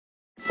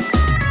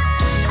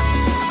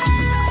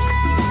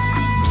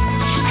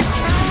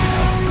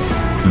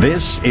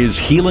This is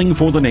Healing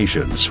for the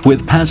Nations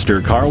with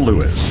Pastor Carl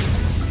Lewis.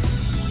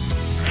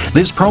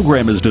 This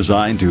program is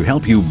designed to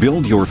help you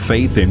build your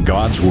faith in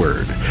God's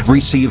Word,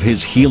 receive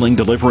His healing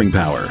delivering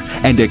power,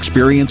 and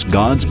experience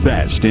God's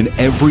best in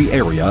every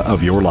area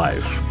of your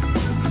life.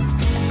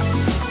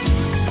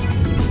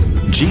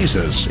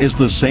 Jesus is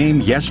the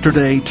same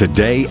yesterday,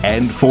 today,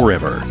 and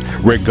forever.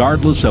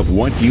 Regardless of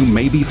what you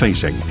may be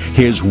facing,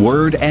 His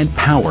Word and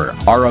power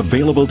are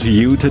available to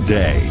you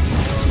today.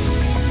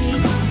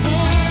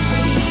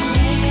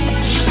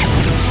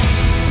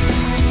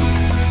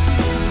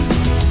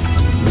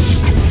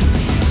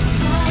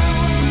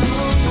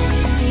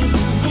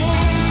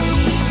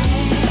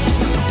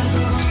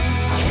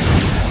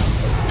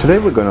 Today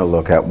we're going to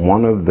look at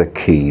one of the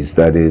keys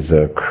that is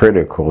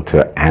critical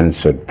to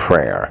answered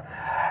prayer.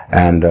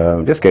 And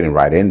just getting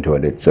right into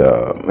it, it's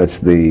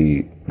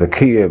the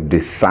key of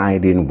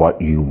deciding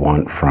what you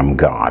want from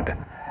God.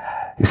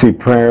 You see,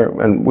 prayer,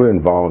 and we're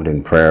involved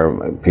in prayer.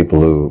 People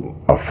who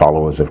are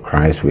followers of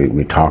Christ,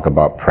 we talk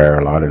about prayer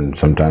a lot, and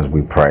sometimes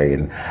we pray.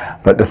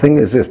 But the thing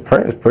is this,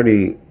 prayer is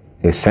pretty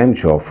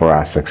essential for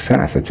our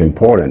success. It's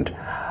important.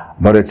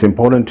 But it's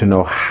important to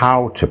know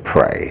how to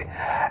pray.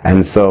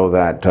 And so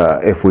that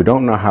if we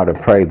don't know how to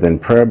pray, then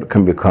prayer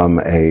can become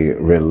a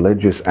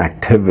religious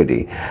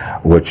activity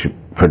which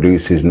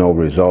produces no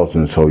results,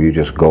 and so you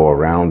just go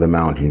around the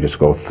mountain, you just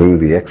go through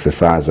the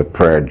exercise of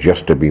prayer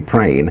just to be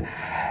praying.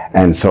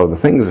 And so the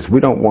thing is,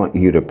 we don't want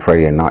you to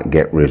pray and not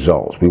get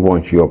results. We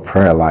want your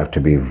prayer life to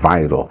be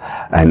vital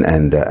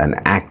and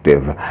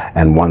active,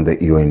 and one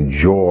that you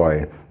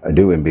enjoy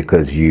doing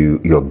because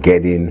you're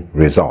getting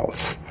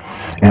results.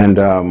 And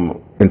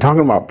in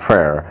talking about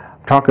prayer,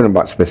 I'm talking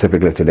about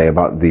specifically today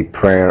about the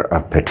prayer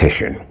of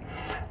petition,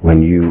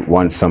 when you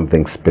want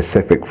something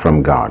specific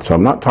from God. So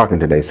I'm not talking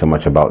today so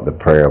much about the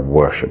prayer of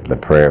worship, the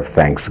prayer of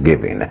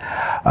thanksgiving,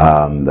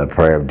 the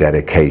prayer of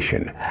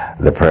dedication,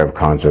 the prayer of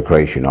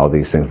consecration, all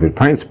these things. We're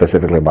praying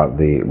specifically about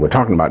we're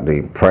talking about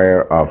the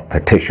prayer of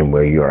petition,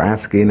 where you're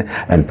asking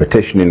and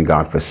petitioning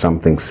God for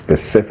something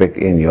specific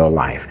in your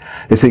life.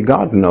 You see,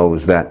 God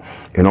knows that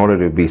in order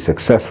to be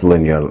successful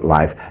in your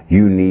life,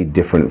 you need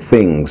different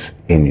things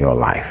in your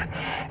life.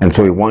 And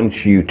so He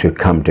wants you to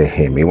come to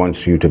Him. He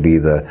wants to be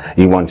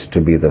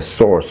the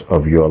source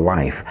of your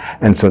life.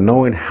 And so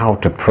knowing how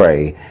to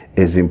pray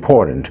is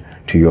important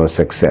to your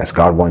success.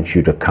 God wants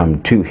you to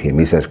come to Him.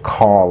 He says,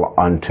 call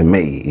unto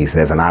me. He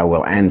says, and I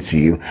will answer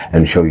you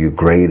and show you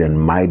great and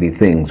mighty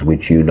things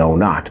which you know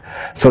not.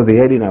 So the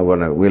heading I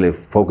want to really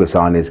focus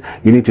on is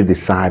you need to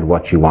decide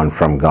what you want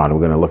from God. We're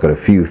going to look at a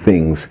few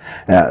things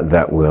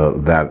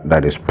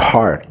that is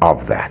part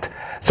of that.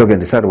 So again,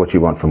 decide what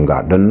you want from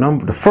God.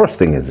 The first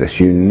thing is this: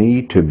 you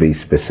need to be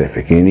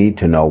specific. You need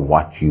to know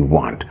what you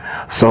want.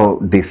 So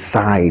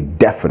decide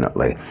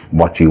definitely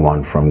what you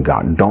want from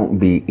God. Don't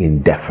be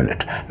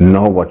indefinite.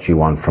 Know what you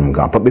want from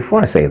God. But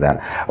before I say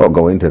that, or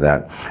go into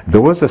that, there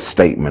was a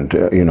statement,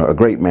 a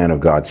great man of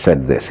God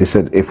said this. He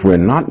said, if we're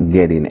not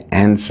getting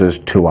answers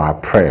to our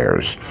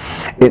prayers,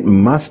 it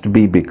must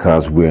be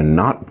because we're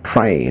not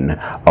praying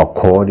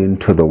according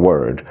to the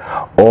Word,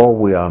 or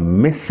we are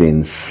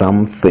missing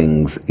some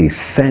things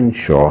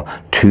essential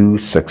to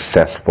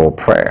successful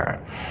prayer.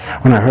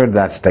 When I heard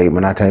that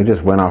statement, I tell you, it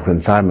just went off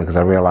inside me, because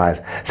I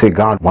realized, see,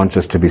 God wants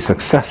us to be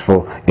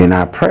successful in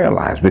our prayer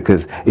lives,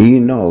 because He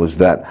knows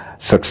that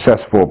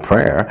successful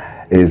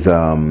prayer is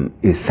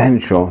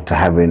essential to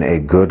having a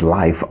good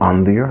life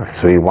on the earth.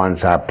 So He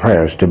wants our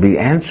prayers to be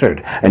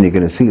answered. And you're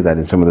going to see that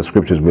in some of the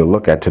scriptures we'll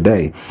look at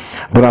today.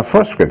 But our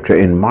first scripture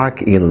in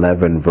Mark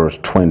 11, verse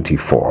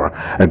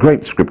 24, a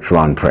great scripture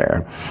on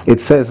prayer, it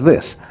says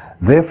this: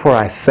 therefore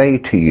I say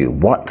to you,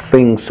 what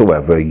things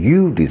soever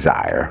you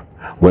desire,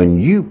 when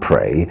you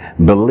pray,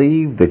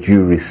 believe that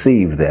you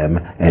receive them,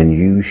 and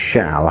you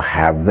shall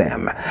have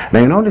them. Now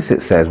you notice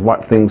it says,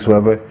 what things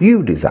soever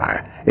you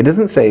desire. It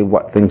doesn't say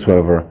what things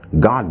soever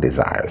God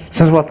desires. It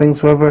says what things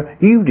soever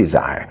you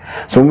desire.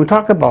 So when we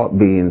talk about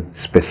being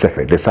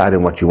specific,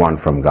 deciding what you want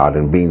from God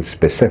and being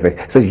specific,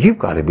 it says you've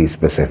got to be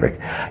specific.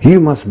 You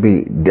must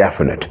be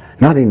definite,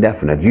 not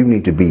indefinite. You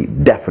need to be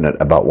definite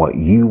about what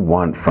you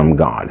want from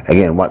God.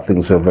 Again, what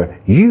things soever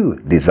you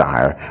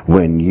desire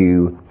when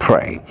you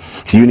pray.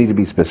 So you need to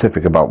be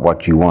specific about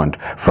what you want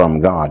from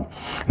God.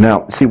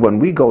 Now, see,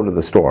 when you go to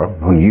the store,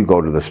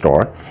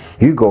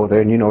 you go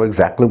there and you know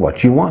exactly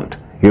what you want.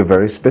 You're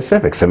very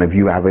specific. Some of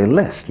you have a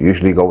list. You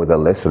usually go with a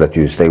list so that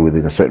you stay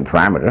within a certain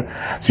parameter.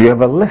 So you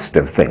have a list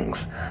of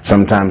things.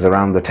 Sometimes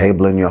around the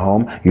table in your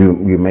home, you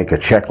make a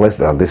checklist.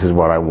 Oh, this is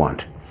what I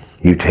want.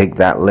 You take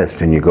that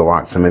list and you go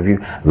out. Some of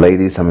you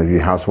ladies, some of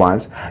you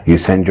housewives, you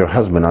send your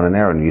husband on an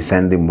errand. You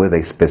send him with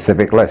a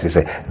specific list. You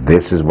say,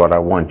 this is what I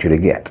want you to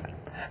get.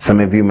 Some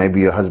of you, maybe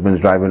your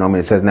husband's driving home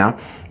and he says, now,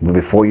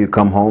 before you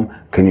come home,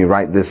 can you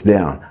write this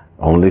down?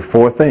 Only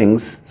 4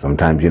 things.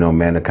 Sometimes,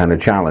 men are kind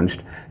of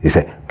challenged. You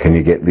say, can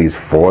you get these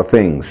 4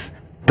 things?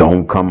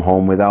 Don't come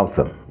home without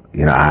them.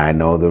 I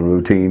know the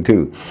routine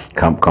too.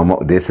 Come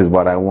home. This is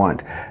what I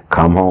want.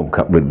 Come home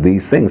with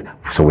these things.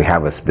 So we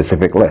have a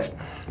specific list.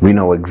 We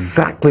know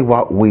exactly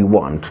what we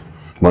want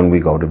when we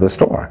go to the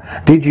store.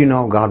 Did you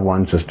know God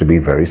wants us to be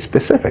very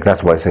specific?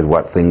 That's why I said,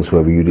 what things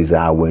soever you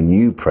desire when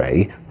you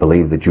pray,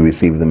 believe that you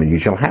receive them and you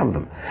shall have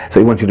them. So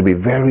he wants you to be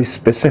very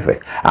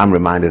specific. I'm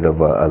reminded of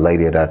a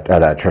lady at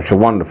our church, a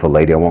wonderful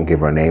lady. I won't give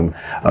her name,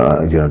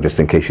 just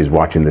in case she's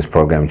watching this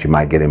program, she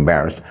might get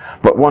embarrassed.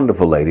 But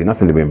wonderful lady,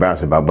 nothing to be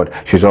embarrassed about, but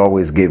she's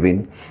always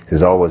giving.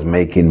 She's always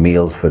making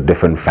meals for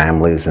different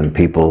families and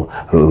people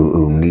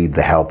who need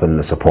the help and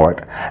the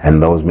support,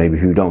 and those maybe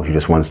who don't. She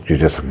just wants to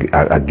just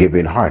a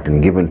giving heart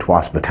and given to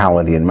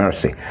hospitality and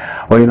mercy.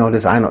 Well, you know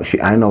this. I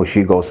know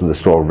she goes to the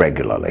store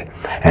regularly,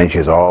 and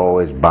she's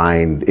always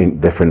buying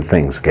different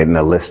things, getting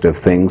a list of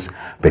things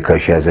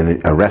because she has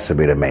a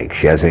recipe to make.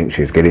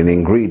 She's getting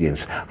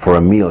ingredients for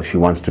a meal she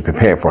wants to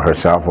prepare for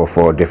herself or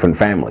for different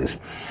families.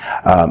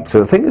 So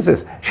the thing is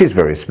this: she's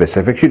very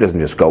specific. She doesn't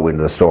just go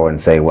into the store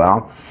and say,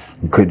 "Well,"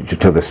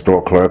 to the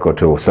store clerk or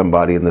to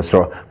somebody in the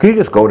store, "Could you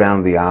just go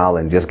down the aisle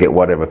and just get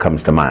whatever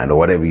comes to mind or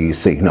whatever you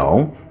see?"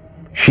 No.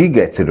 She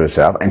gets it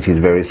herself, and she's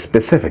very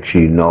specific.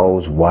 She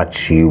knows what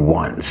she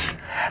wants.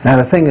 Now,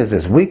 the thing is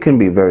this. We can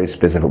be very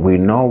specific. We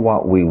know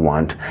what we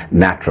want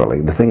naturally.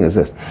 The thing is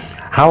this.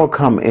 How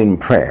come in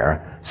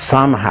prayer,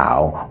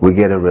 somehow we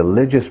get a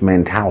religious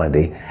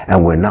mentality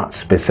and we're not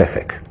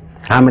specific?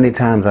 How many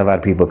times have I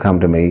had people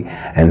come to me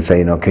and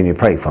say, can you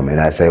pray for me?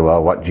 And I say,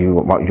 well, what do you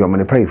want me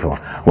to pray for?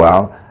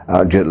 Well,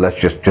 let's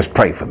just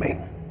pray for me.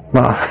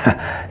 Well,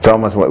 it's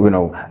almost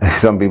what,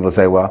 some people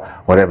say, well,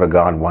 whatever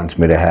God wants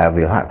me to have,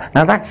 he'll have.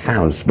 Now that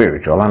sounds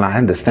spiritual, and I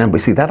understand,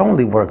 but see, that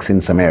only works in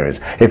some areas.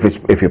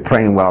 If you're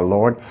praying, well,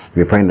 Lord, if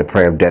you're praying the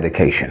prayer of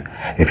dedication,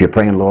 if you're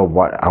praying,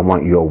 Lord, I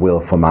want your will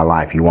for my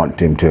life, you want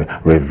him to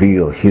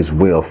reveal his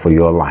will for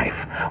your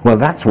life. Well,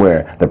 that's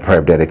where the prayer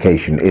of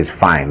dedication is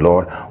fine.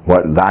 Lord,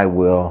 what thy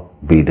will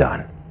be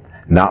done.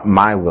 Not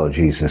my will,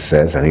 Jesus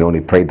says, and he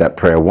only prayed that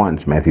prayer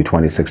once, Matthew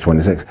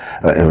 26:26.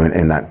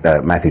 In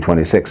Matthew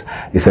 26,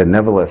 he said,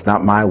 nevertheless,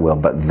 not my will,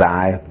 but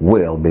thy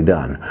will be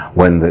done.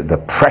 When the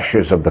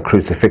pressures of the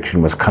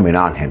crucifixion was coming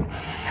on him,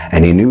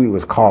 and he knew he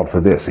was called for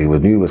this, he knew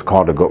he was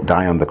called to go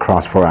die on the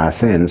cross for our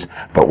sins,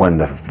 but when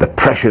the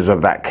pressures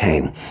of that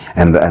came,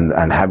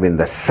 and having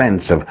the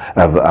sense of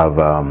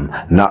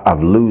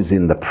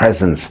losing the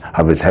presence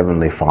of his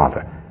heavenly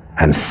Father,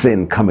 and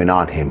sin coming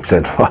on him,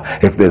 said, well,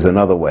 if there's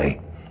another way,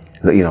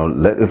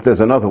 if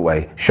there's another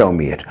way, show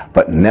me it.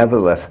 But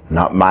nevertheless,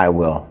 not my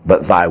will,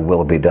 but thy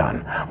will be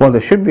done. Well,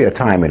 there should be a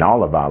time in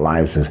all of our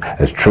lives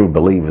as true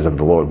believers of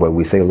the Lord where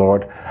we say,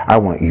 Lord, I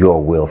want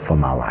your will for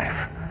my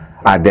life.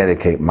 I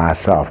dedicate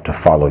myself to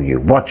follow you.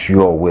 What's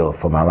your will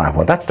for my life?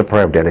 Well, that's the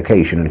prayer of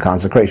dedication and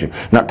consecration.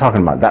 Not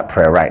talking about that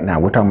prayer right now.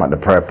 We're talking about the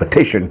prayer of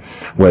petition,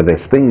 where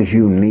there's things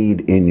you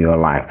need in your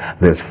life.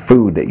 There's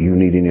food that you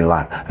need in your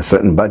life. A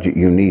certain budget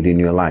you need in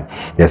your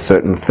life. There's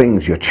certain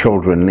things your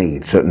children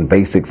need. Certain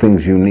basic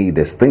things you need.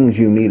 There's things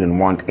you need and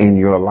want in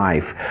your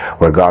life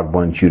where God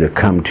wants you to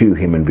come to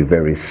him and be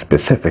very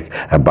specific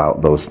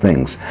about those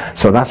things.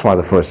 So that's why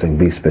the first thing,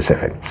 be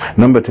specific.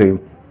 Number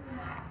two,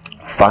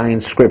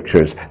 find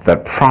scriptures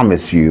that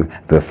promise you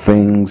the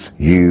things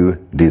you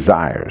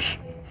desires.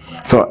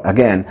 So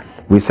again,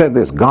 we said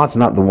this: God's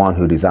not the one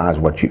who desires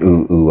what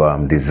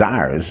you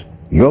desires.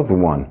 You're the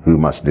one who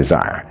must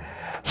desire.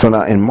 So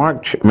now in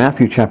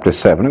Matthew chapter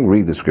 7, I'll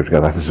read the scripture.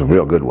 I thought this is a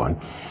real good one.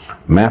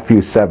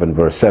 Matthew 7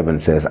 verse 7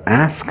 says,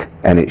 ask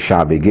and it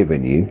shall be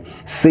given you,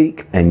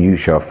 seek and you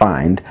shall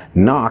find,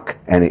 knock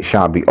and it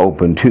shall be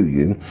opened to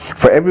you.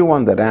 For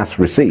everyone that asks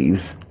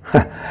receives,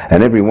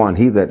 and every one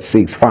he that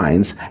seeks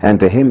finds, and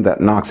to him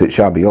that knocks it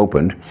shall be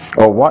opened.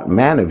 Or what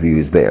man of you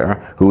is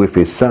there, who if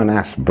his son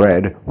asks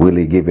bread, will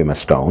he give him a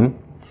stone?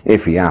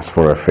 If he asks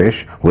for a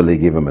fish, will he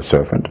give him a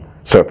serpent?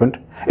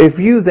 If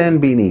you then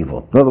being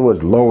evil, in other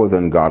words, lower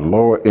than God,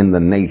 lower in the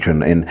nature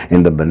and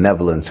in the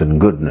benevolence and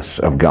goodness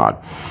of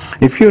God,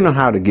 if you know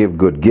how to give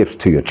good gifts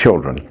to your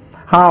children,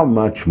 how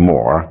much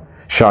more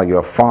shall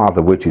your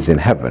Father which is in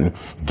heaven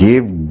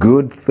give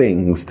good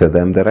things to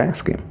them that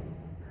ask him?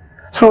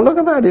 So look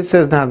at that. It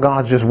says now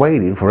God's just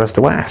waiting for us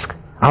to ask.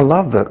 I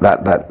love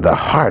the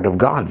heart of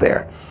God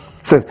there.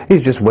 It says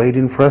he's just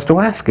waiting for us to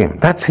ask him.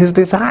 That's his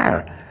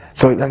desire.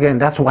 So again,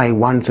 that's why he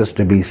wants us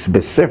to be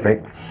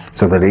specific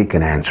so that he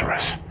can answer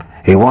us.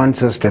 He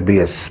wants us to be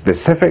as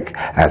specific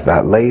as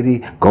that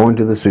lady going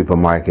to the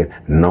supermarket,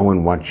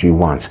 knowing what she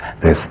wants.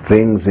 There's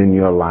things in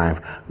your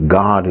life.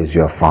 God is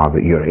your Father.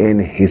 You're in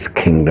his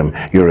kingdom.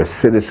 You're a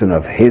citizen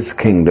of his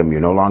kingdom. You're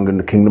no longer in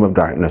the kingdom of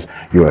darkness.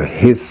 You're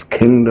his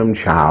kingdom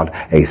child,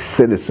 a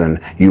citizen.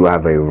 You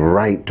have a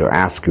right to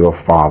ask your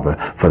Father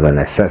for the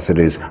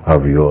necessities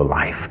of your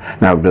life.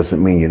 Now, it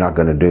doesn't mean you're not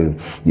going to do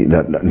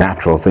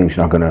natural things.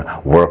 You're not going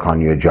to work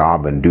on your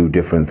job and do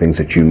different things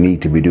that you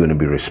need to be doing and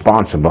be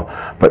responsible.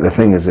 But the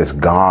thing is this: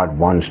 God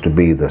wants to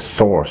be the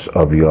source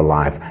of your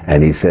life,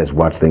 and he says,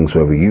 what things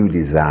soever you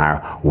desire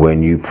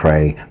when you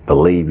pray,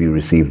 believe you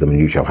receive them and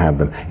you shall have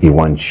them. He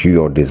wants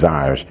your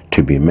desires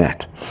to be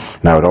met.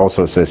 Now it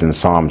also says in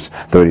Psalms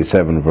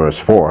 37 verse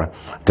 4,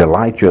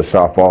 delight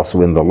yourself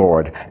also in the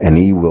Lord, and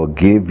he will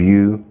give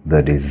you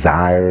the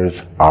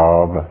desires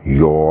of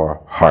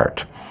your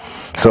heart.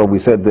 So we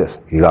said this,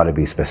 you got to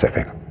be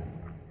specific.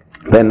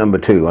 Then number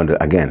two,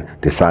 again,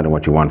 deciding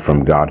what you want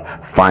from God,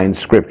 find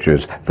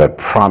scriptures that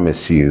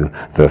promise you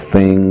the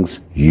things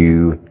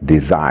you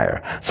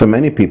desire. So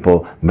many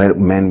people,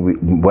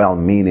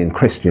 well-meaning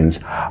Christians,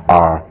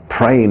 are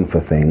praying for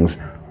things,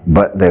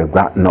 but they've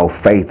got no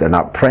faith. They're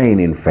not praying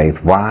in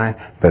faith. Why?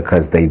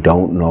 Because they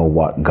don't know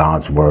what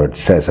God's word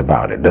says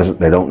about it.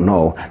 They don't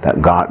know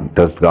that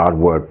God's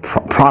word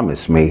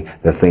promise me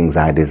the things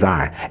I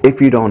desire. If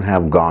you don't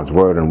have God's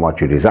word and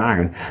what you're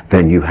desiring,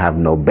 then you have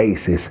no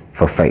basis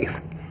for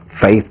faith.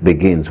 Faith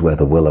begins where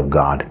the will of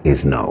God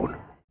is known.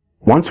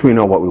 Once we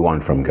know what we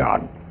want from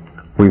God,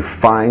 we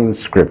find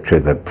scripture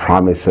that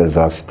promises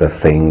us the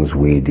things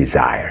we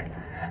desire.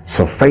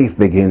 So faith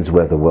begins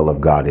where the will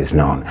of God is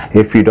known.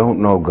 If you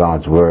don't know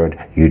God's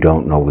word, you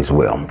don't know his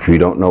will. If you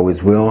don't know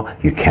his will,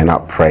 you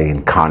cannot pray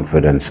in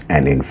confidence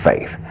and in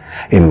faith.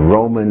 In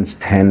Romans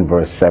 10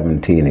 verse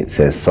 17 it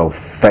says, so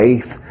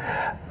faith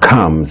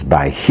comes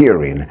by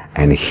hearing,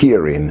 and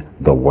hearing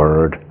the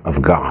word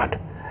of God.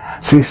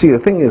 So you see, the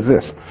thing is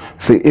this.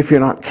 See, if you're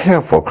not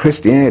careful,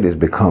 Christianity has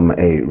become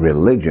a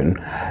religion,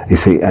 you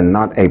see, and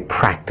not a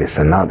practice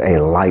and not a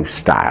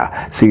lifestyle.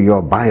 See,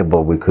 your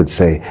Bible, we could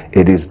say,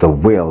 it is the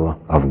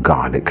will of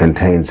God. It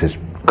contains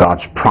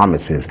God's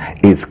promises,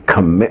 his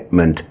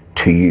commitment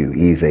to you.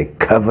 He's a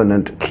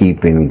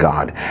covenant-keeping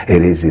God.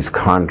 It is his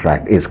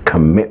contract, his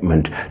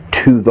commitment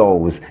to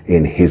those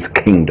in his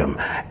kingdom,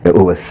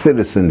 who are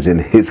citizens in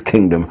his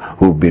kingdom,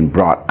 who've been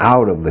brought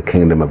out of the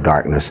kingdom of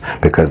darkness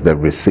because they've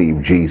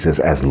received Jesus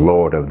as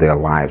Lord of their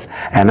lives.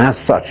 And as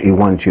such, he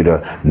wants you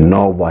to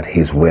know what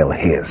his will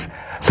is.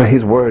 So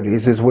his word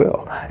is his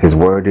will. His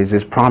word is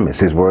his promise.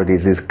 His word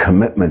is his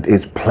commitment,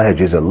 his pledge,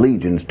 his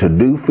allegiance to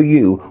do for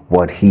you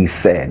what he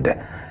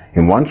said.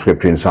 In one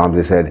scripture in Psalms,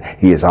 it said,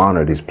 he has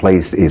honored, he's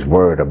placed his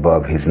word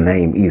above his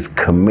name. He's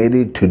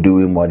committed to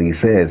doing what he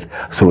says.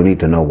 So we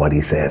need to know what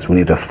he says. We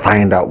need to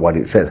find out what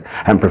it says.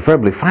 And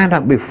preferably find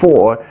out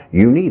before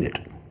you need it.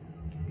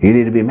 You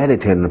need to be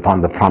meditating upon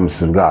the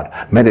promises of God,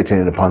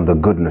 meditating upon the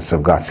goodness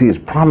of God. See, his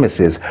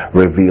promises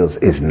reveals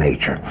his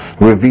nature,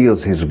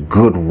 reveals his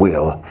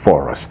goodwill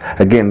for us.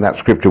 Again, that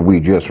scripture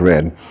we just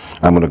read,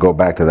 I'm going to go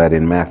back to that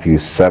in Matthew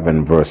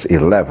 7, verse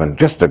 11.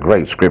 Just a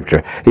great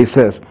scripture. He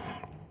says,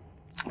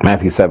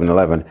 Matthew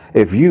 7:11,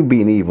 if you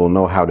being evil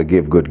know how to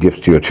give good gifts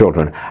to your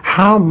children,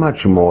 how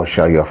much more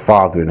shall your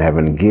Father in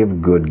heaven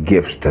give good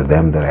gifts to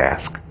them that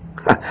ask?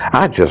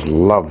 I just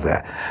love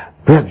that.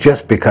 That's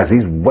just because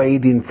he's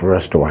waiting for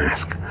us to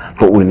ask.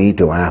 But we need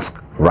to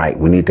ask right.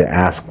 We need to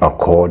ask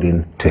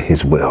according to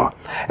his will.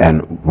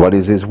 And what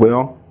is his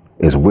will?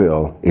 His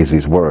will is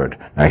his word.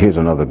 Now here's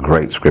another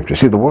great scripture.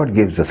 See, the word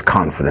gives us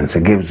confidence.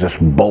 It gives us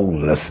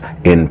boldness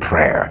in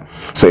prayer.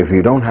 So if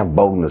you don't have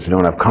boldness, you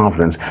don't have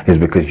confidence, it's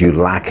because you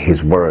lack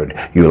his word.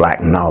 You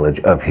lack knowledge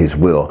of his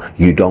will.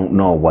 You don't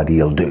know what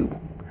he'll do.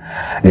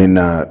 In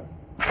 1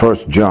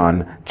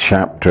 John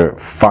chapter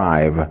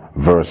 5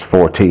 verse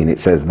 14, it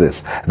says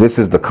this. This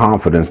is the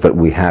confidence that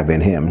we have in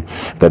him,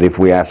 that if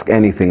we ask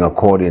anything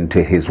according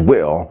to his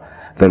will,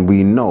 then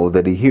we know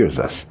that he hears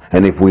us.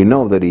 And if we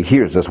know that he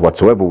hears us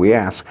whatsoever we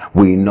ask,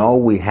 we know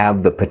we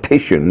have the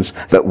petitions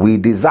that we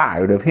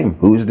desired of him.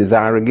 Whose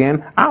desire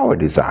again? Our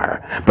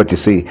desire. But you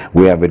see,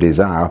 we have a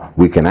desire.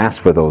 We can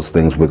ask for those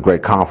things with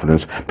great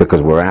confidence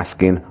because we're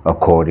asking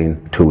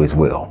according to his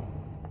will.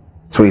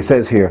 So he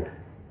says here,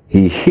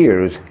 he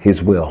hears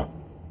his will.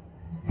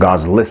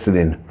 God's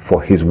listening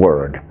for his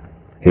word.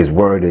 His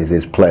word is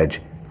his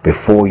pledge.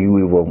 Before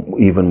you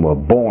even were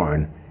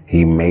born,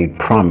 he made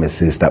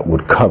promises that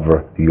would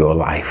cover your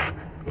life,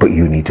 but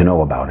you need to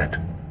know about it.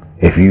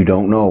 If you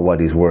don't know what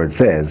his word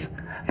says,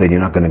 then you're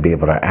not going to be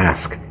able to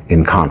ask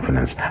in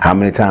confidence. How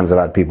many times have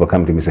I had people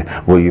come to me and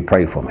say, will you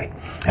pray for me?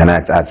 And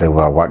I'd say,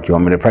 well, what do you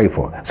want me to pray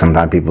for?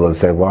 Sometimes people will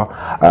say, well,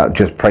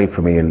 just pray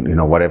for me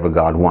and, whatever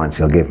God wants,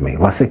 he'll give me.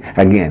 Well, see,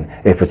 again,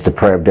 if it's a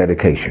prayer of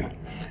dedication,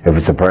 if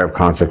it's a prayer of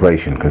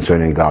consecration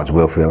concerning God's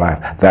will for your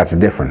life, that's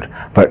different.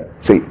 But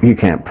see, you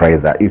can't pray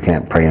that. You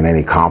can't pray in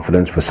any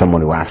confidence for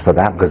someone who asks for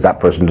that because that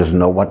person doesn't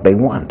know what they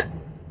want.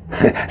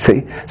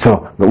 See?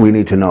 So we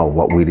need to know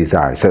what we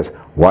desire. It says,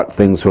 what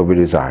things will we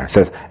desire? It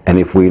says, and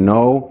if we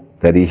know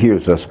that he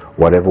hears us,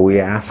 whatever we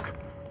ask,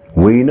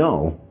 we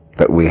know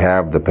that we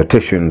have the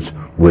petitions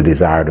we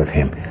desired of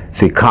him.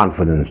 See,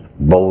 confidence,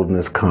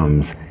 boldness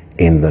comes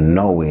in the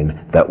knowing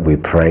that we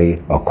pray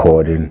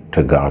according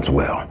to God's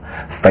will.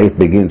 Faith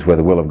begins where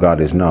the will of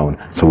God is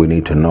known, so we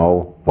need to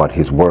know what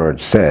his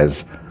word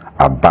says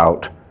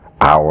about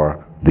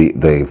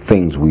the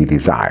things we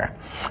desire.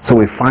 So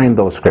we find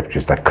those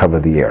scriptures that cover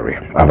the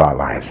area of our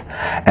lives.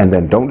 And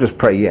then don't just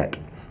pray yet.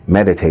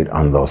 Meditate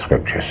on those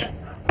scriptures.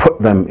 Put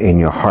them in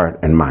your heart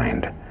and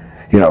mind.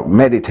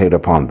 Meditate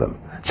upon them.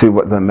 See,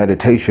 what the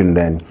meditation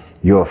then,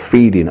 you're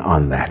feeding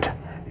on that.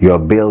 You're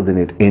building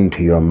it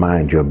into your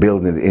mind. You're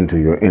building it into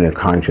your inner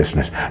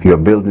consciousness. You're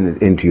building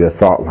it into your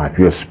thought life.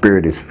 Your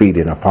spirit is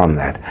feeding upon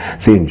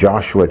that. See, in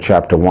Joshua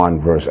chapter 1,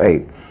 verse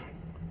 8,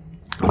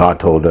 God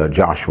told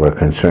Joshua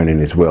concerning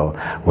his will,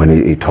 when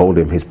he told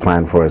him his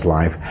plan for his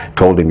life,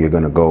 told him you're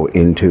going to go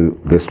into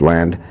this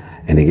land,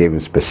 and he gave him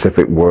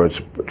specific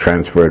words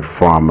transferred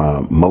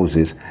from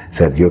Moses,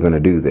 said you're going to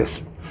do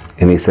this.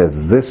 And he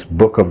says, this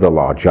book of the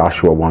law,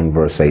 Joshua 1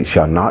 verse 8,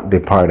 shall not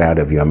depart out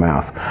of your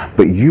mouth,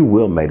 but you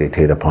will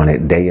meditate upon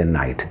it day and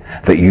night,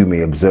 that you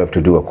may observe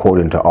to do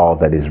according to all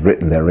that is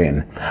written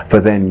therein. For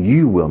then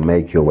you will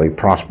make your way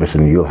prosperous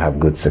and you'll have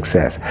good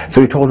success. So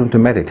he told him to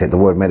meditate. The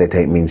word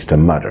meditate means to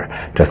mutter,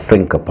 to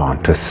think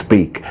upon, to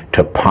speak,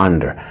 to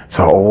ponder.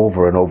 So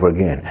over and over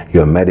again,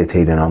 you're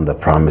meditating on the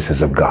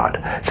promises of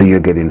God. So you're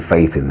getting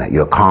faith in that.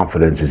 Your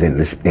confidence is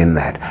in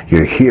that.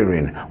 You're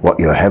hearing what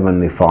your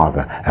Heavenly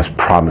Father has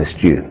promised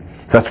you.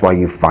 So that's why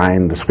you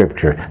find the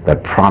scripture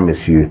that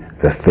promise you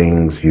the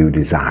things you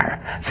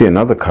desire. See,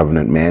 another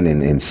covenant man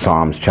in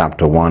Psalms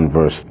chapter 1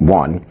 verse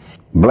 1,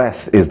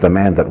 blessed is the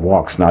man that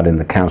walks not in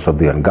the counsel of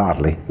the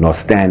ungodly, nor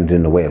stands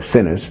in the way of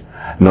sinners,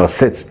 nor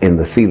sits in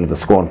the seat of the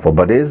scornful,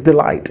 but his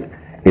delight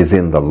is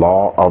in the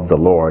law of the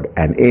Lord,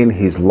 and in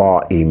his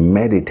law he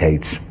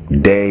meditates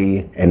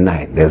day and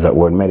night. There's that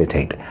word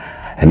meditate.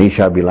 And he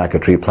shall be like a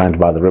tree planted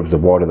by the rivers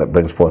of water that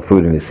brings forth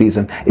fruit in his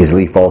season. His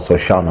leaf also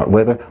shall not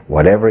wither.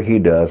 Whatever he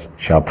does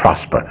shall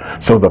prosper.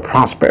 So the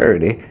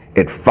prosperity,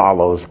 it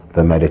follows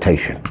the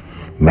meditation.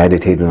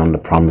 Meditating on the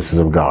promises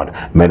of God.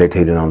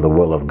 Meditating on the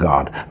will of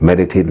God.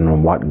 Meditating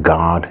on what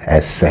God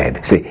has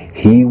said. See,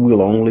 he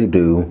will only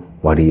do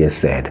what he has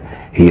said.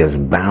 He has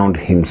bound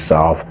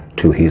himself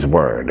to his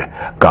word.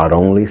 God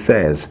only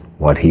says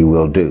what he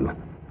will do.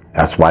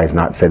 That's why he's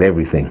not said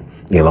everything.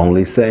 He'll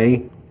only say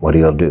what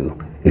he'll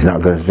do. He's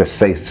not going to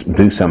just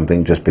do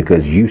something just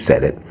because you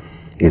said it.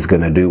 He's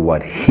going to do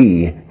what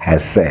he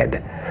has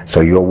said.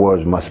 So your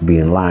words must be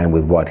in line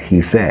with what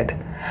he said.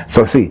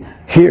 So see,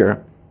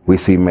 here we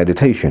see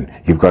meditation.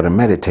 You've got to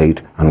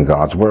meditate on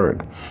God's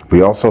word.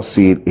 We also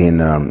see it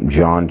in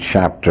John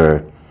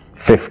chapter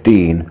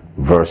 15,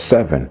 verse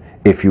 7.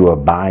 If you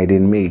abide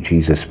in me,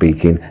 Jesus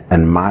speaking,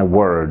 and my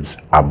words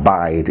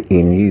abide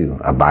in you.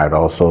 Abide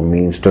also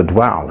means to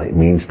dwell. It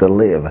means to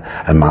live.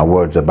 And my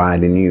words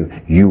abide in you.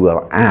 You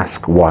will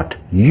ask what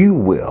you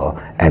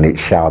will, and it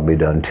shall be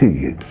done to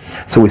you.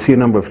 So we see a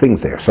number of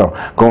things there. So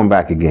going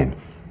back again,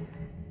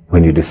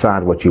 when you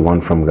decide what you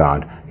want from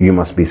God, you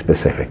must be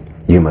specific.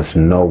 You must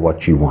know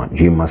what you want.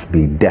 You must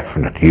be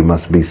definite. You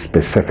must be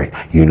specific.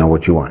 You know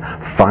what you want.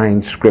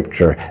 Find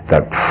scripture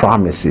that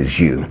promises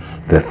you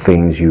the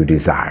things you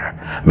desire.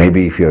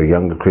 Maybe if you're a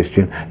younger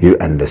Christian,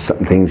 and there's some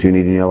things you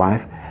need in your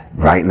life,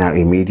 right now,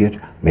 immediate,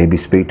 maybe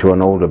speak to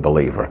an older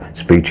believer.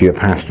 Speak to your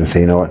pastor and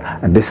say, you know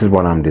what, this is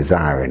what I'm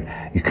desiring.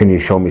 Can you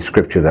show me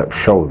scripture that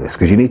show this?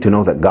 Because you need to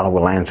know that God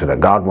will answer, that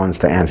God wants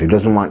to answer. He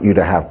doesn't want you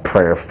to have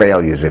prayer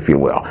failures, if you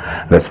will.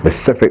 The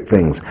specific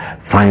things,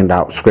 find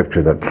out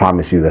scripture that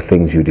promise you the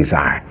things you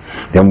desire.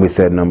 Then we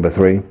said number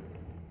 3,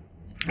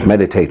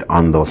 meditate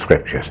on those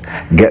scriptures.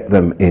 Get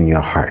them in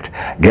your heart.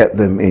 Get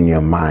them in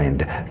your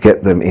mind.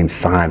 Get them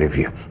inside of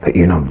you. That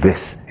you know,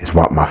 this is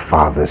what my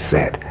Father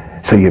said.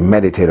 So you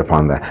meditate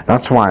upon that.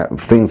 That's why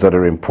things that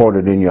are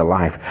important in your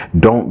life,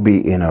 don't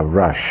be in a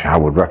rush. I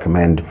would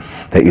recommend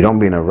that you don't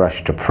be in a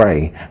rush to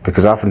pray,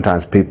 because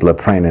oftentimes people are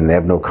praying and they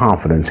have no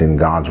confidence in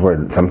God's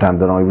word. Sometimes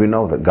they don't even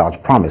know that God's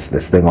promised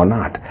this thing or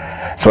not.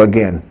 So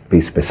again,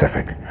 be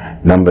specific.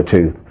 Number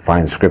 2,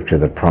 find scripture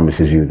that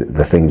promises you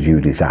the things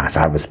you desire. So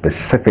I have a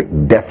specific,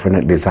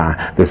 definite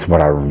desire. This is what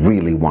I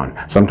really want.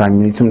 Sometimes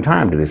you need some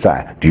time to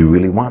decide. Do you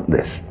really want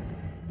this?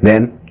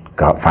 Then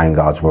find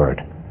God's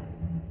word.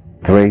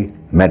 3,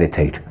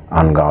 meditate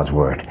on God's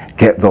word.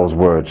 Get those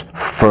words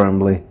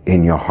firmly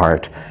in your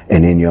heart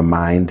and in your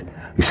mind.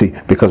 You see,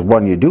 because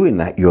when you're doing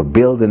that, you're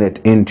building it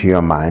into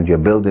your mind, you're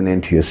building it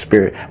into your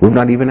spirit. We've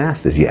not even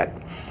asked this yet.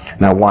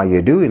 Now, why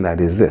you're doing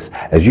that is this.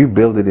 As you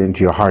build it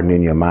into your heart and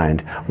in your mind,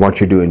 what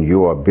you're doing,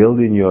 you are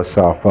building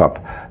yourself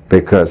up,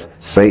 because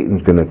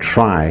Satan's going to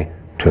try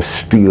to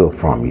steal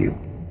from you.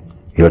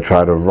 He'll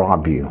try to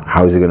rob you.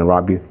 How is he going to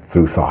rob you?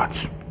 Through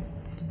thoughts.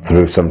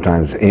 Through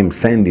sometimes him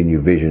sending you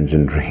visions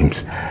and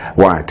dreams.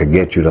 Why? To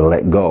get you to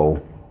let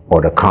go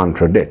or to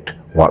contradict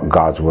what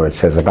God's word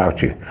says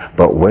about you.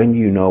 But when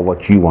you know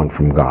what you want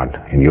from God,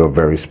 and you're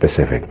very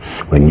specific,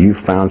 when you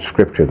found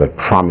scripture that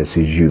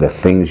promises you the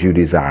things you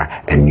desire,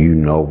 and you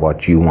know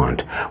what you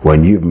want,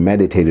 when you've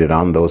meditated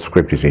on those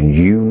scriptures and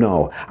you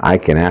know, I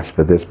can ask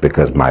for this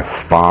because my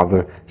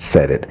Father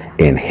said it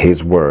in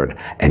his word,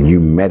 and you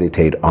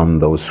meditate on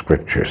those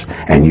scriptures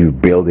and you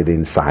build it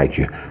inside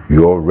you,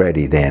 you're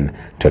ready then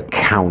to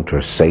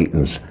counter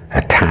Satan's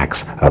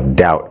attacks of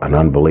doubt and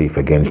unbelief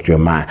against your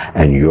mind,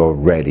 and you're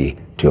ready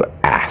to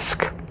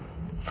ask.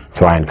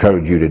 So I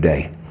encourage you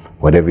today,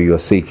 whatever you're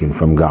seeking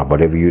from God,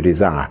 whatever you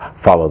desire,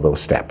 follow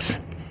those steps.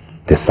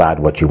 Decide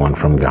what you want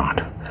from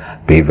God.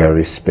 Be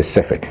very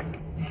specific.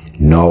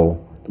 Know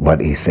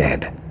what he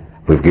said.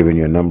 We've given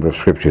you a number of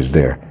scriptures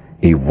there.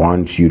 He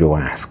wants you to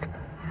ask.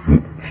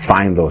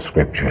 Find those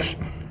scriptures.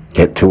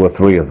 Get 2 or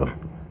 3 of them,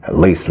 at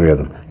least 3 of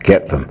them.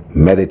 Get them.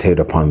 Meditate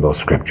upon those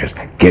scriptures.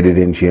 Get it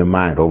into your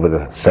mind over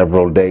the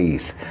several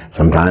days.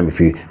 Sometime, if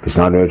it's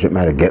not an urgent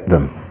matter, get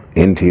them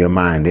into your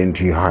mind,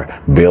 into your heart.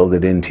 Build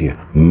it into you.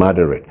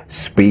 Mutter it.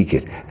 Speak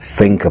it.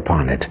 Think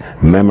upon it.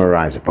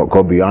 Memorize it. But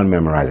go beyond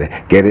memorizing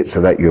it. Get it so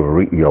that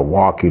you're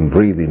walking,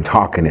 breathing,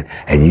 talking it,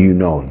 and you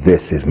know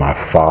this is my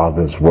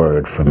Father's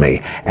word for me.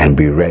 And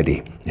be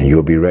ready. And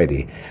you'll be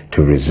ready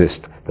to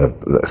resist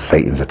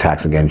Satan's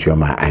attacks against your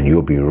mind. And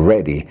you'll be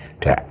ready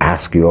to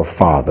ask your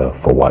Father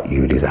for what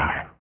you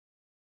desire.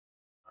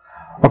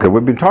 Okay,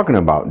 we've been talking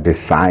about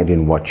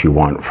deciding what you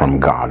want from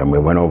God, and we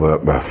went over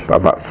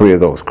about 3 of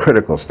those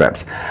critical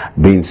steps.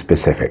 Being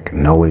specific,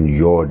 knowing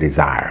your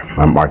desire.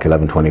 Mark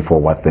 11:24,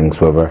 what things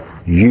soever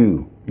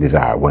you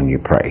desire when you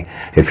pray.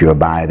 If you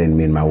abide in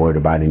me and my word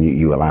abide in you,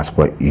 you will ask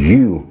what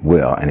you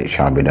will, and it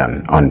shall be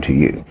done unto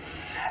you.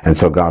 And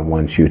so God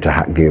wants you to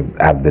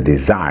have the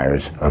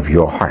desires of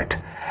your heart.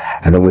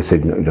 And then we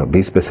said,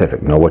 be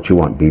specific, know what you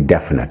want, be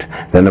definite.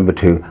 Then number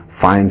 2,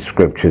 find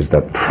scriptures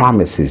that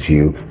promises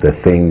you the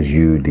things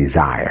you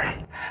desire.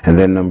 And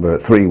then number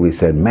 3, we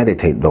said,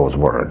 meditate those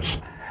words.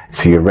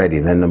 So you're ready.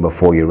 Then number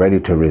 4, you're ready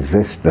to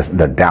resist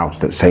the doubts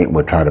that Satan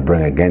would try to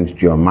bring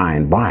against your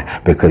mind. Why?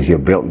 Because you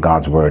built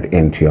God's word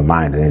into your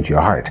mind and into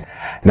your heart.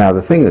 Now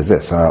the thing is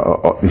this,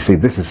 you see,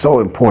 this is so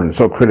important,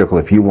 so critical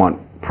if you want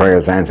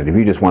prayers answered. If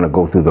you just want to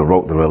go through the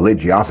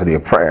religiosity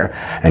of prayer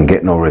and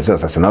get no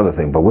results, that's another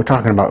thing. But we're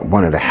talking about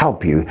wanting to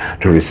help you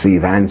to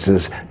receive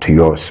answers to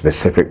your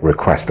specific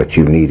requests that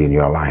you need in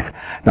your life.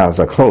 Now, as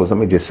I close, let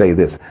me just say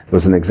this. There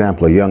was an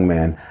example, a young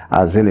man.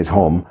 I was in his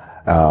home,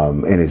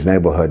 in his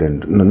neighborhood,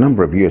 and a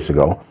number of years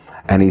ago.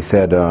 And he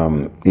said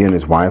he and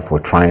his wife were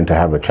trying to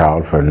have a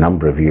child for a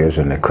number of years,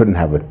 and they couldn't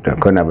have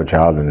a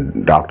child,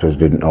 and doctors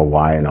didn't know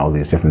why, and all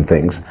these different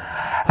things.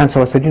 And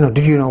so I said,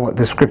 did you know what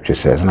the scripture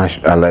says? And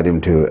I led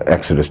him to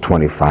Exodus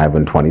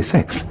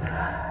 25:26.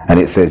 And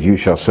it says, you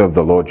shall serve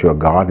the Lord your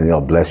God, and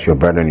he'll bless your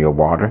bread and your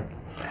water.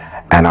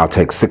 And I'll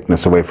take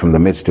sickness away from the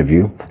midst of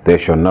you. There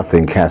shall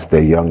nothing cast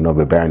their young nor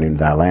be barren in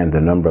thy land.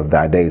 The number of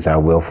thy days I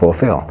will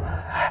fulfill.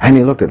 And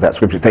he looked at that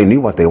scripture. They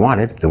knew what they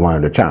wanted. They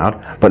wanted a child.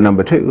 But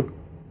number 2,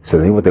 so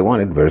they knew what they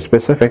wanted, very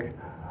specific.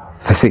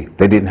 So see,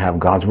 they didn't have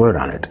God's word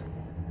on it.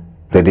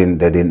 They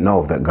didn't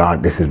know that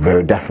God, this is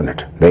very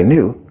definite. They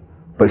knew.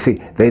 But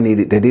see, they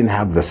didn't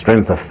have the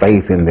strength of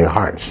faith in their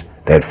hearts.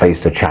 They had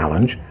faced a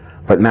challenge,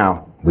 but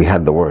now we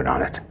had the word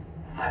on it.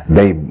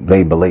 They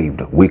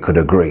believed. We could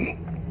agree.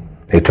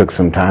 They took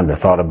some time to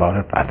thought about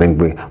it. I think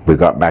we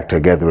got back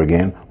together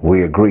again.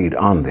 We agreed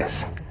on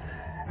this.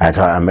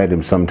 I met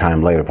him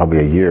sometime later, probably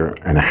a year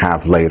and a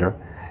half later.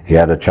 He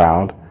had a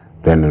child.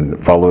 Then the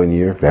following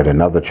year, they had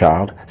another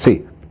child.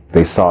 See,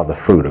 they saw the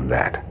fruit of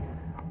that.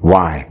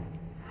 Why?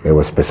 They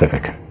were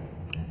specific.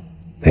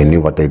 They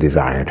knew what they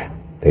desired.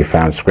 They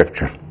found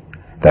scripture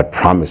that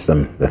promised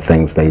them the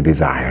things they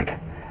desired.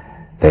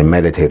 They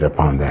meditated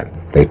upon that.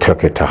 They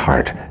took it to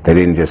heart. They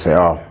didn't just say,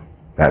 oh,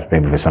 that's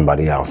maybe for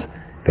somebody else.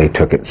 They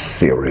took it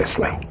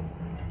seriously.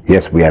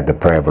 Yes, we had the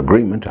prayer of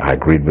agreement. I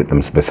agreed with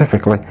them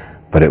specifically,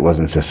 but it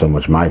wasn't just so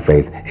much my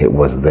faith. It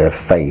was their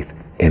faith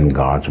in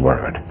God's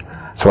word.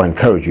 So I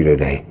encourage you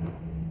today,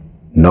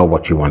 know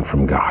what you want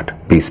from God.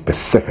 Be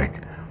specific.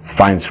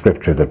 Find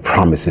scripture that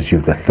promises you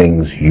the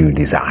things you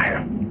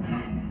desire.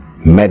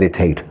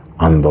 Meditate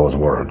on those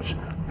words.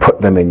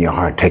 Put them in your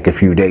heart. Take a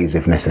few days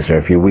if necessary,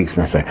 a few weeks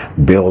necessary.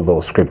 Build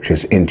those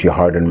scriptures into your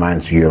heart and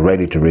mind so you're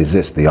ready to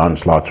resist the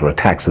onslaughts or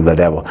attacks of the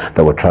devil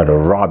that will try to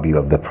rob you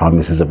of the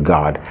promises of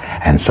God.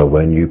 And so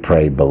when you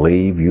pray,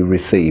 believe you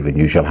receive and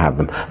you shall have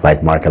them.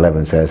 Like Mark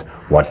 11 says,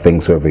 what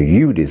things soever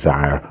you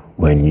desire,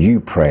 when you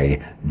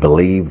pray,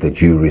 believe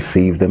that you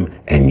receive them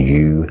and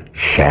you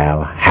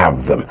shall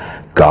have them.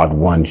 God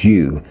wants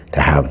you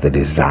to have the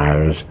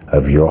desires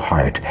of your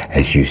heart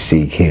as you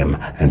seek him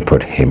and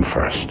put him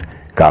first.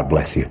 God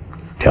bless you.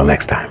 Till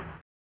next time.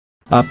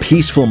 A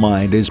peaceful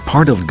mind is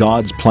part of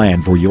God's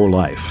plan for your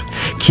life.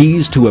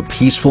 Keys to a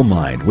Peaceful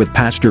Mind with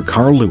Pastor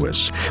Carl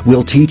Lewis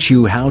will teach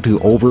you how to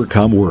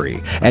overcome worry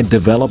and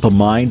develop a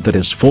mind that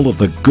is full of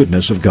the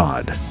goodness of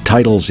God.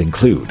 Titles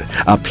include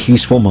A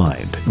Peaceful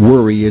Mind,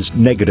 Worry is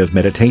Negative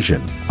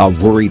Meditation, A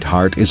Worried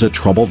Heart is a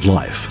Troubled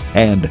Life,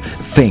 and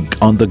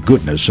Think on the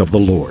Goodness of the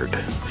Lord.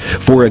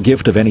 For a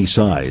gift of any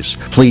size,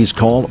 please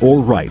call or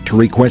write to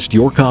request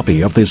your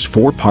copy of this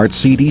 4-part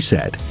CD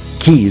set,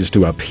 Keys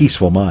to a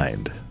Peaceful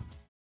Mind.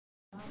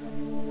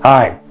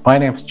 Hi, my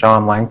name is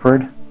John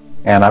Langford,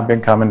 and I've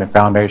been coming to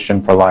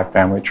Foundation for Life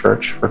Family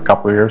Church for a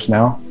couple of years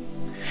now.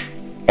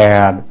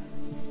 And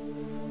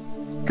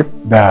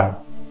the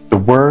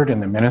word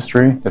and the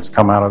ministry that's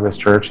come out of this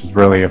church has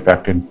really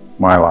affected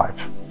my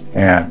life,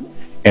 and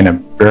in a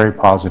very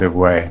positive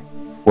way.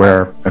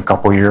 Where a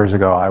couple of years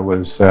ago I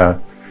was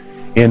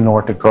in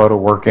North Dakota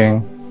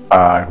working.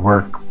 I'd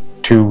work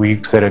 2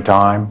 weeks at a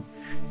time,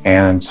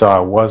 and so I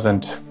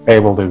wasn't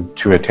able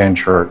to attend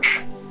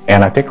church.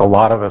 And I think a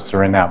lot of us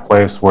are in that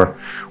place where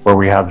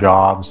we have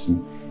jobs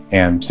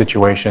and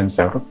situations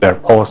that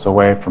pull us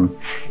away from,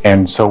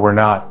 and so we're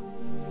not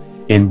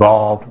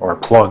involved or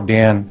plugged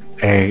in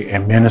a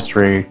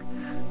ministry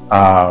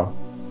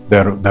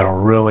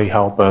that'll really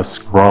help us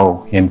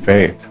grow in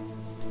faith.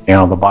 You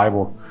know, the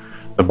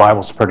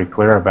Bible's pretty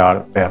clear about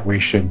it, that we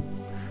should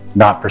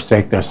not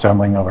forsake the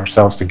assembling of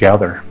ourselves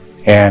together.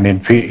 And in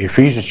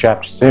Ephesians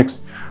chapter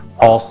 6,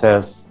 Paul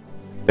says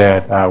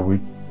that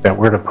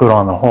we're to put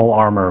on the whole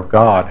armor of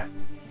God,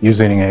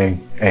 using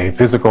a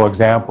physical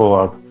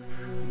example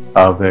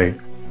of a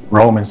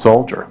Roman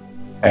soldier.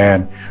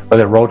 And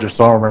the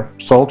Roman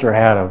soldier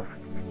had a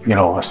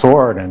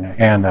sword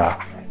and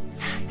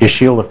his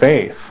shield of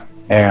faith.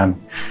 And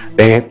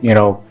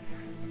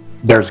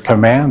there's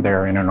command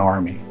there in an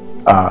army.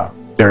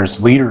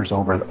 There's leaders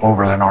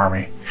over an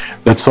army.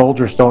 The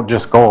soldiers don't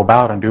just go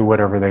about and do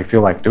whatever they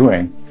feel like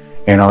doing.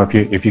 You know,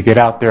 if you get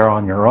out there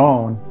on your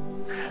own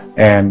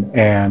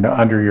and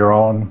under your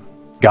own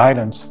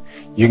guidance,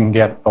 you can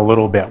get a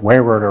little bit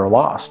wayward or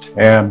lost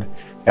and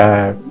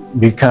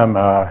become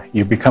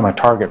a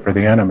target for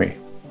the enemy.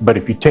 But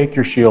if you take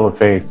your shield of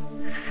faith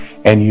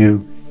and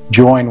you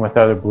join with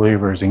other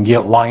believers and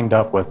get lined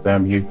up with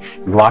them, you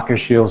lock your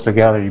shields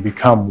together, you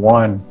become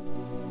one,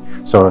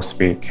 so to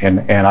speak.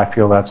 And I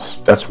feel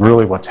that's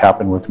really what's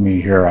happened with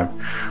me here.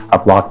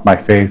 I've locked my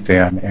faith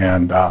in,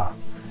 and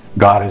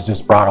God has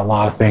just brought a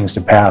lot of things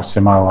to pass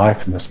in my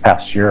life in this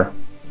past year.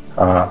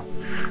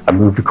 I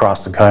moved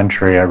across the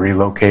country. I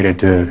relocated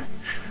to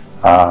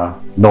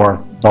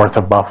north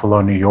of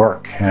Buffalo, New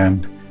York,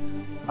 and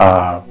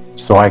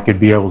so I could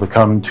be able to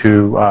come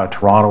to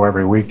Toronto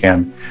every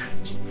weekend.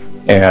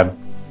 And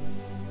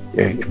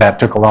that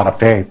took a lot of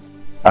faith,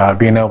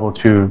 being able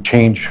to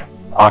change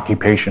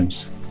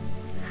occupations.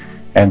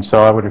 And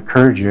so I would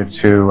encourage you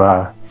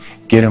to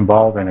get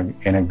involved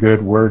in a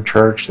good word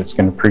church that's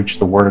going to preach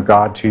the Word of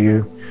God to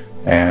you,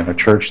 and a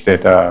church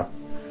that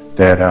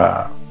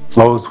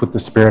flows with the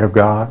Spirit of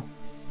God,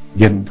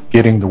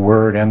 getting the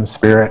Word and the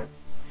Spirit.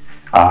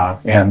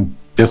 And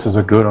this is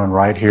a good one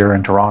right here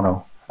in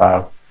Toronto,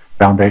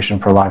 Foundation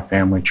for Life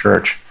Family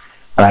Church.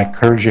 And I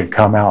encourage you to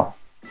come out.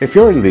 If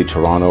you're in the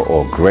Toronto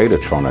or Greater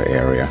Toronto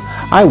area,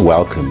 I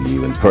welcome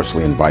you and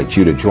personally invite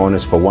you to join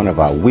us for one of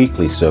our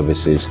weekly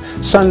services,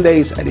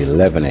 Sundays at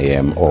 11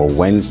 a.m. or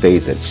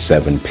Wednesdays at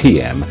 7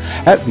 p.m.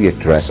 at the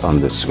address on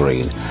the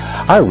screen.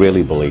 I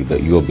really believe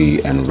that you'll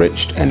be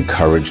enriched,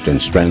 encouraged, and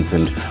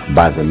strengthened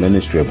by the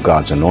ministry of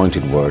God's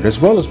anointed word, as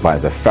well as by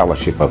the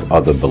fellowship of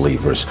other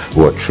believers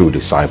who are true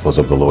disciples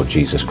of the Lord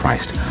Jesus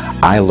Christ.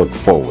 I look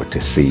forward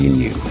to seeing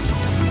you.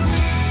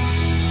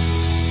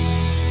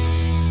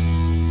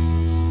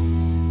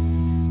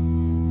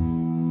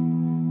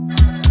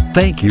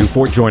 Thank you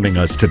for joining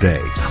us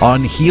today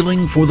on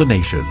Healing for the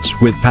Nations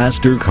with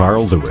Pastor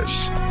Carl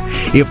Lewis.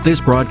 If this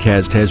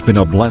broadcast has been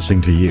a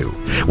blessing to you,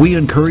 we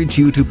encourage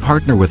you to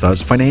partner with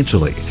us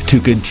financially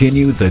to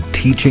continue the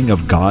teaching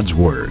of God's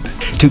Word.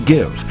 To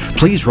give,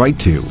 please write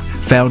to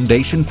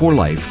Foundation for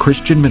Life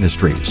Christian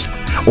Ministries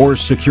or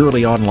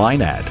securely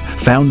online at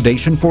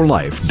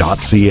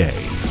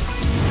foundationforlife.ca.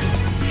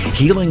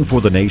 Healing for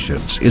the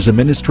Nations is a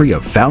ministry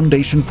of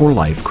Foundation for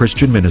Life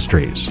Christian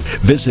Ministries.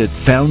 Visit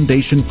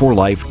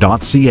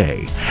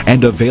foundationforlife.ca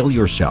and avail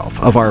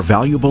yourself of our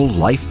valuable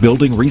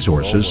life-building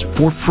resources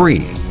for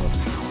free.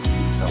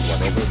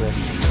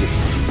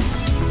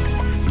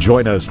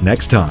 Join us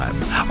next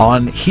time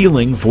on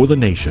Healing for the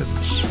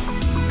Nations.